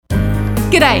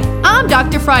G'day, I'm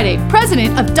Dr. Friday,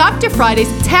 president of Dr. Friday's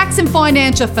Tax and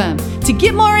Financial Firm. To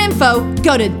get more info,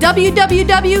 go to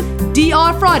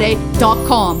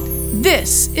www.drfriday.com.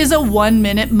 This is a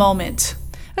 1-minute moment.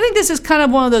 I think this is kind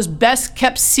of one of those best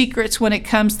kept secrets when it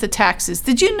comes to taxes.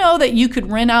 Did you know that you could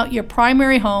rent out your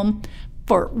primary home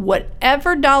for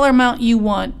whatever dollar amount you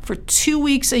want for 2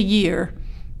 weeks a year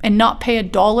and not pay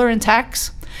 $1 in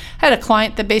tax? I had a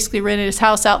client that basically rented his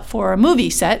house out for a movie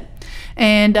set,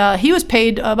 and he was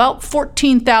paid about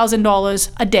 $14,000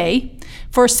 a day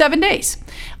for 7 days.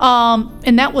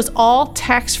 And that was all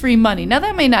tax-free money. Now,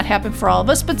 that may not happen for all of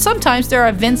us, but sometimes there are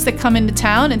events that come into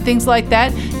town and things like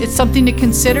that. It's something to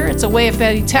consider. It's a way of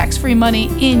getting tax-free money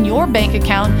in your bank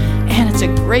account, and it's a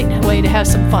great way to have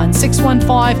some fun.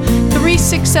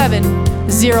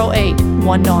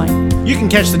 615-367-0819. You can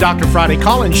catch the Dr. Friday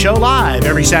call-in show live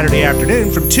every Saturday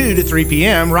afternoon from 2 to 3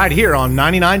 p.m. right here on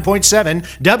 99.7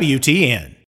 WTN.